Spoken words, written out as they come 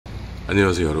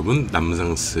안녕하세요 여러분,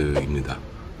 남상스입니다.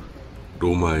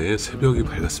 로마의 새벽이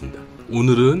밝았습니다.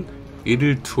 오늘은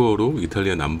 1일 투어로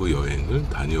이탈리아 남부 여행을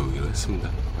다녀오기로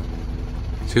했습니다.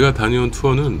 제가 다녀온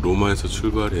투어는 로마에서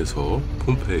출발해서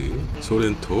폼페이,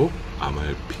 소렌토,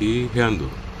 아말피 해안도로,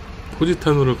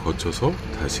 포지타노를 거쳐서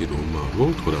다시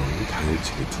로마로 돌아오는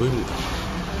당일치기 투어입니다.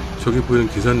 저기 보이는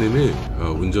기사님이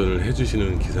운전을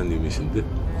해주시는 기사님이신데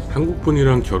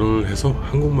한국분이랑 결혼을 해서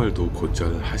한국말도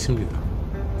곧잘 하십니다.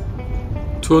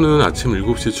 투어는 아침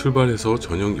 7시에 출발해서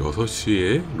저녁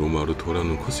 6시에 로마로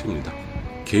돌아오는 코스입니다.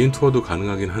 개인 투어도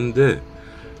가능하긴 한데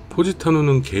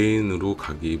포지타노는 개인으로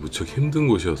가기 무척 힘든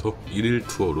곳이어서 1일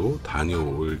투어로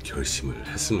다녀올 결심을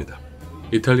했습니다.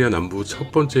 이탈리아 남부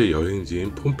첫 번째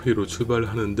여행지인 폼페이로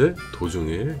출발하는데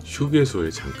도중에 휴게소에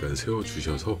잠깐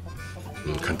세워주셔서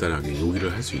간단하게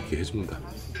요기를 할 수 있게 해줍니다.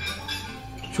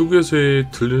 휴게소에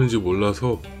들르는지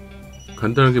몰라서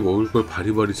간단하게 먹을 걸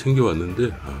바리바리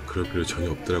챙겨왔는데 그럴 필요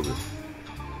전혀 없더라고요.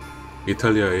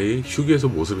 이탈리아의 휴게소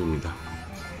모습입니다.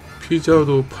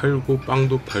 피자도 팔고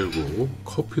빵도 팔고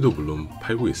커피도 물론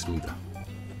팔고 있습니다.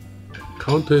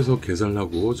 카운터에서 계산을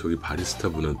하고 저기 바리스타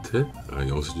분한테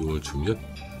영수증을 주면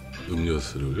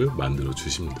음료수를 만들어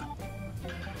주십니다.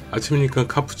 아침이니까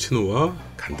카푸치노와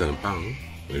간단한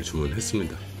빵을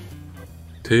주문했습니다.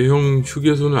 대형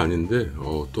휴게소는 아닌데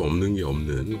또 없는 게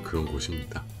없는 그런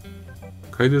곳입니다.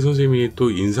 가이드 선생님이 또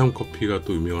인삼커피가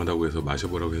또 유명하다고 해서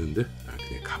마셔보라고 했는데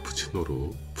그냥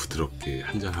카푸치노로 부드럽게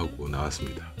한잔하고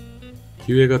나왔습니다.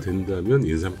 기회가 된다면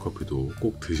인삼커피도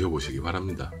꼭 드셔보시기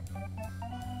바랍니다.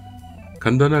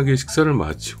 간단하게 식사를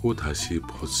마치고 다시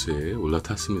버스에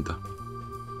올라탔습니다.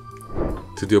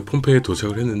 드디어 폼페이에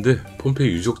도착을 했는데 폼페이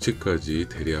유적지까지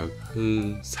대략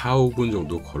한 4-5분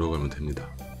정도 걸어가면 됩니다.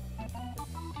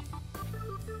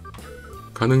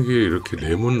 가는 길에 이렇게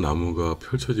레몬 나무가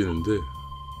펼쳐지는데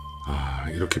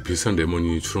이렇게 비싼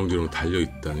레몬이 주렁주렁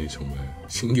달려있다니 정말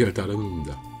신기할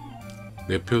따름입니다.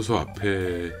 매표소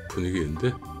앞에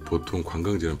분위기인데 보통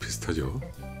관광지랑 비슷하죠.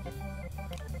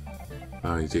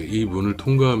 이제 이 문을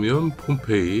통과하면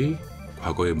폼페이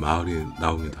과거의 마을이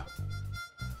나옵니다.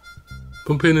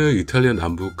 폼페이는 이탈리아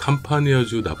남부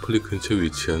캄파니아주 나폴리 근처에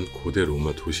위치한 고대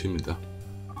로마 도시입니다.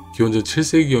 기원전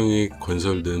 7세기경에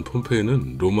건설된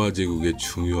pom페이는 로마 제국의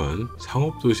중요한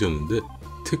상업도시였는데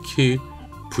특히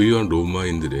부유한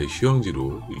로마인들의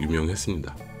휴양지로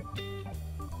유명했습니다.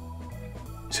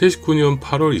 79년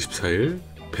 8월 24일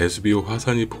베수비오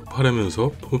화산이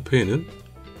폭발하면서 폼페이는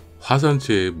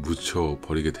화산재에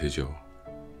묻혀버리게 되죠.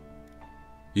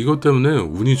 이것 때문에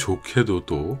운이 좋게도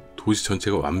또 도시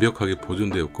전체가 완벽하게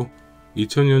보존되었고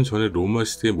 2000년 전에 로마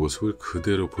시대의 모습을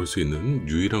그대로 볼 수 있는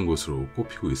유일한 곳으로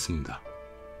꼽히고 있습니다.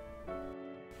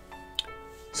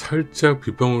 살짝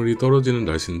빗방울이 떨어지는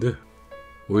날씨인데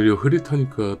오히려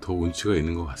흐릿하니까 더 운치가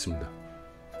있는 것 같습니다.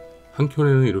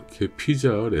 한켠에는 이렇게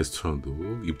피자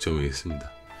레스토랑도 입점해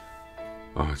있습니다.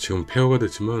 지금 폐허가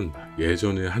됐지만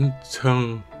예전에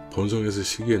한창 번성했을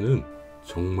시기에는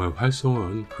정말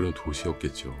활성화한 그런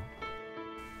도시였겠죠.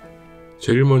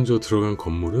 제일 먼저 들어간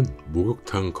건물은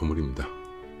목욕탕 건물입니다.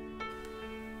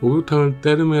 목욕탕을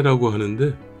때르메라고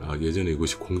하는데 예전에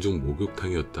이곳이 공중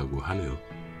목욕탕이었다고 하네요.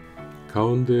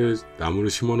 가운데 나무를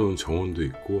심어놓은 정원도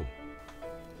있고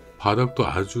바닥도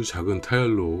아주 작은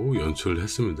타일로 연출을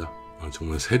했습니다.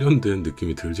 정말 세련된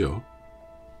느낌이 들죠.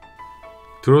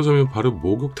 들어서면 바로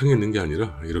목욕탕에 있는 게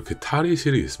아니라 이렇게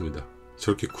탈의실이 있습니다.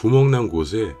 저렇게 구멍난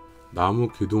곳에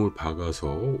나무 기둥을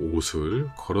박아서 옷을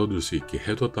걸어둘 수 있게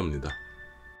해뒀답니다.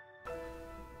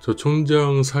 저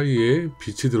천장 사이에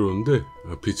빛이 들어오는데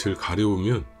빛을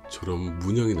가려우면 저런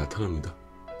문양이 나타납니다.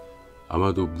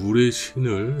 아마도 물의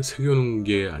신을 새겨놓은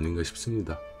게 아닌가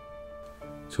싶습니다.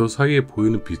 저 사이에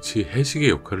보이는 빛이 해시계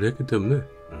역할을 했기 때문에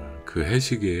그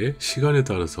해시계의 시간에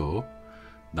따라서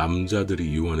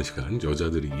남자들이 이용하는 시간,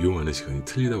 여자들이 이용하는 시간이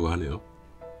틀리다고 하네요.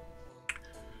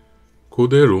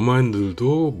 고대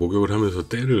로마인들도 목욕을 하면서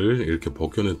때를 이렇게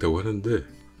벗겨냈다고 하는데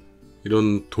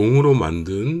이런 동으로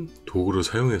만든 도구를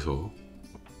사용해서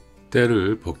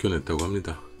때를 벗겨냈다고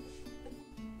합니다.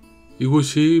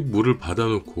 이곳이 물을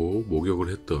받아놓고 목욕을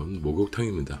했던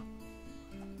목욕탕입니다.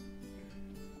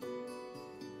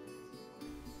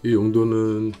 이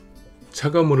용도는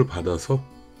차가운 물을 받아서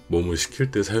몸을 식힐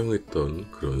때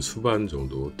사용했던 그런 수반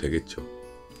정도 되겠죠.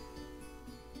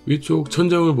 위쪽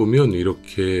천장을 보면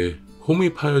이렇게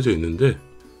홈이 파여져 있는데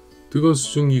뜨거운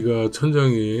수증기가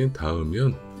천장에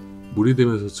닿으면 물이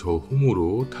되면서 저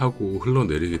홈으로 타고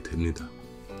흘러내리게 됩니다.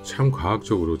 참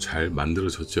과학적으로 잘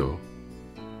만들어졌죠.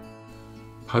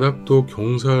 바닥도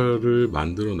경사를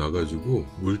만들어 놔가지고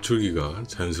물줄기가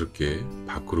자연스럽게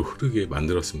밖으로 흐르게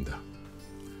만들었습니다.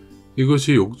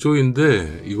 이것이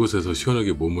욕조인데 이곳에서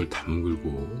시원하게 몸을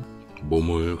담글고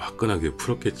몸을 화끈하게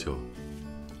풀었겠죠.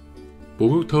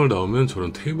 목욕탕을 나오면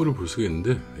저런 테이블을 볼 수가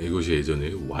있는데 이것이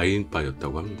예전에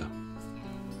와인바였다고 합니다.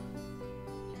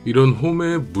 이런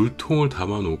홈에 물통을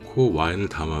담아 놓고 와인을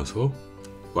담아서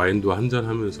와인도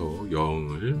한잔하면서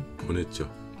여행을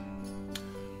보냈죠.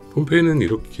 폼페이는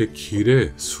이렇게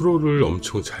길에 수로를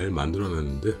엄청 잘 만들어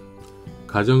놨는데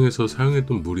가정에서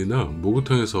사용했던 물이나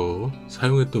목욕탕에서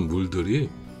사용했던 물들이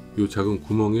이 작은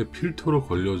구멍에 필터로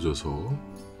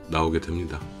걸려져서 나오게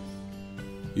됩니다.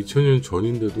 2000년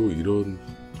전인데도 이런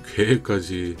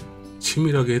계획까지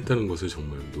치밀하게 했다는 것에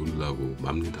정말 놀라고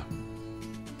맙니다.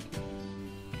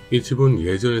 이 집은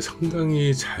예전에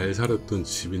상당히 잘 살았던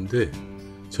집인데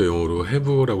저 영어로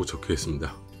have라고 적혀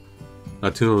있습니다.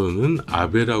 라틴어로는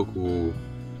아베라고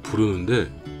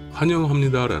부르는데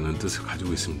환영합니다 라는 뜻을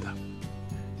가지고 있습니다.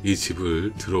 이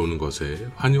집을 들어오는 것에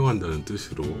환영한다는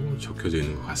뜻으로 적혀져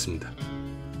있는 것 같습니다.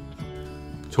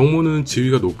 정문은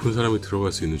지위가 높은 사람이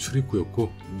들어갈 수 있는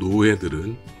출입구였고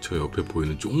노예들은 저 옆에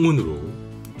보이는 쪽문으로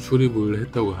출입을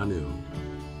했다고 하네요.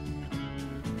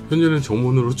 현재는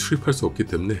정문으로 출입할 수 없기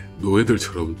때문에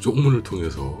노예들처럼 쪽문을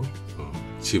통해서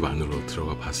집 안으로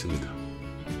들어가 봤습니다.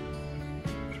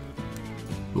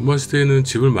 로마 시대에는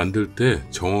집을 만들 때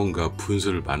정원과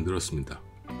분수를 만들었습니다.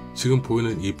 지금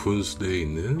보이는 이 분수대에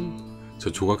있는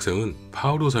저 조각상은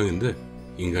파우로상인데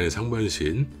인간의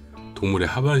상반신, 동물의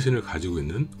하반신을 가지고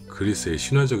있는 그리스의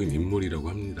신화적인 인물이라고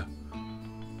합니다.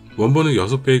 원본은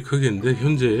 6배의 크기인데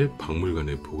현재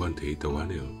박물관에 보관되어 있다고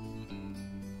하네요.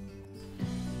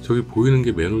 저기 보이는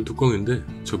게 맨홀 뚜껑인데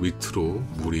저 밑으로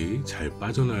물이 잘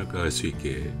빠져나갈 수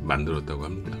있게 만들었다고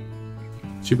합니다.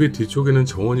 집의 뒤쪽에는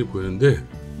정원이 보이는데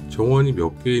정원이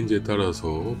몇 개인지에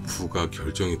따라서 부가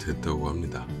결정이 됐다고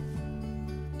합니다.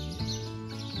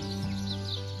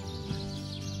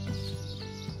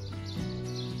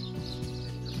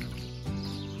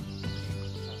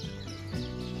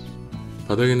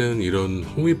 바닥에는 이런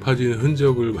홈이 파진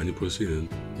흔적을 많이 볼 수 있는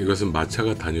이것은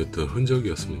마차가 다녔던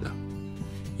흔적이었습니다.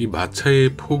 이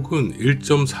마차의 폭은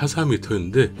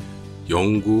 1.44m였는데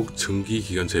영국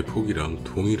증기기관차의 폭이랑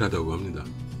동일하다고 합니다.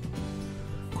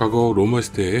 과거 로마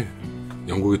시대에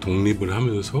영국이 독립을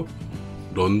하면서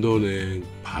런던의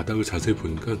바닥을 자세히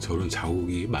보니까 저런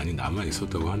자국이 많이 남아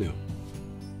있었다고 하네요.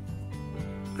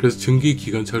 그래서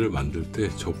증기기관차를 만들 때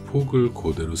저 폭을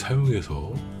그대로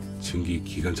사용해서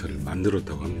증기기관차를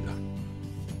만들었다고 합니다.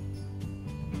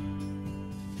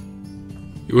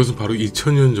 이것은 바로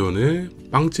 2000년 전의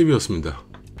빵집이었습니다.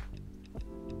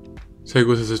 자,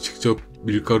 이곳에서 직접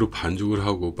밀가루 반죽을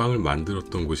하고 빵을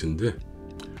만들었던 곳인데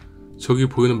저기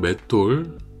보이는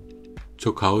맷돌,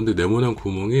 저 가운데 네모난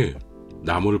구멍에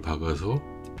나무를 박아서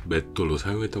맷돌로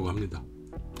사용했다고 합니다.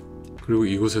 그리고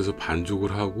이곳에서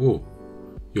반죽을 하고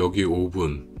여기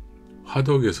오븐,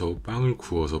 화덕에서 빵을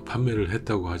구워서 판매를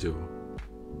했다고 하죠.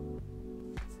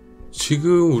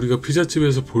 지금 우리가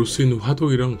피자집에서 볼 수 있는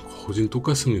화덕이랑 거진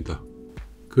똑같습니다.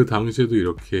 그 당시에도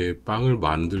이렇게 빵을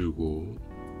만들고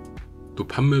또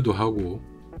판매도 하고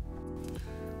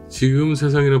지금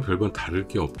세상이랑 별반 다를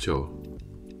게 없죠.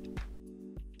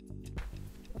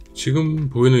 지금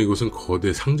보이는 이곳은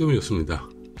거대 상점이었습니다.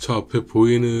 저 앞에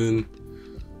보이는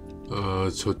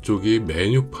저쪽이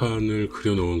메뉴판을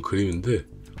그려놓은 그림인데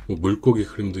물고기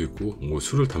그림도 있고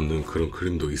술을 담는 그런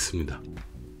그림도 있습니다.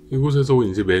 이곳에서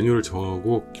이제 메뉴를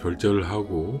정하고 결제를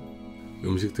하고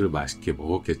음식들을 맛있게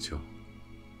먹었겠죠.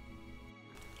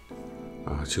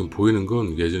 지금 보이는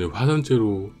건 예전에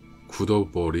화산재로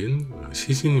굳어버린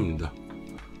시신입니다.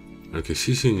 이렇게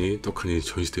시신이 떡하니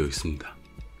전시되어 있습니다.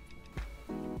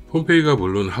 폼페이가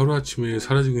물론 하루아침에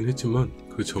사라지긴 했지만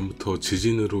그 전부터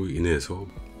지진으로 인해서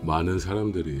많은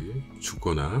사람들이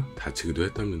죽거나 다치기도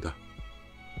했답니다.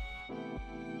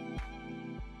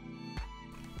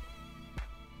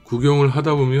 구경을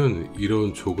하다 보면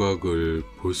이런 조각을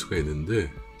볼 수가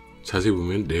있는데 자세히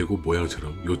보면 레고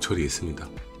모양처럼 요철이 있습니다.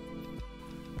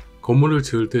 건물을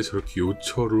지을 때 저렇게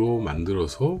요철로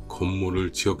만들어서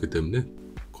건물을 지었기 때문에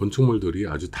건축물들이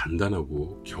아주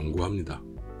단단하고 견고합니다.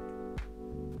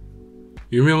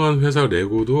 유명한 회사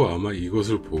레고도 아마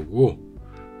이것을 보고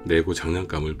레고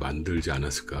장난감을 만들지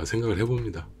않았을까 생각을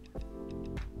해봅니다.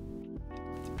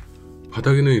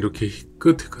 바닥에는 이렇게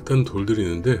희끗희끗한 돌들이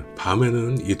있는데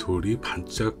밤에는 이 돌이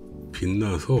반짝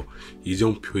빛나서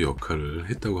이정표 역할을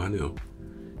했다고 하네요.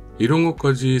 이런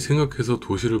것까지 생각해서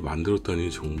도시를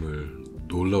만들었다니 정말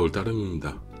놀라울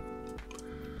따름입니다.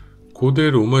 고대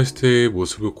로마 시대의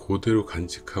모습을 그대로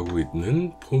간직하고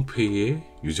있는 폼페이의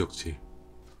유적지.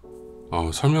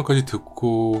 설명까지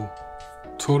듣고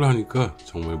투어를 하니까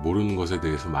정말 모르는 것에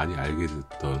대해서 많이 알게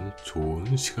됐던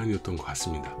좋은 시간이었던 것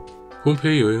같습니다.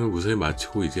 폼페이 여행을 무사히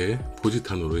마치고 이제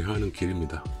포지타노로 향하는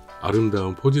길입니다.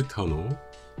 아름다운 포지타노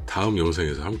다음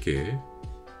영상에서 함께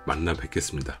만나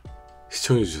뵙겠습니다.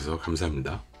 시청해주셔서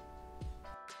감사합니다.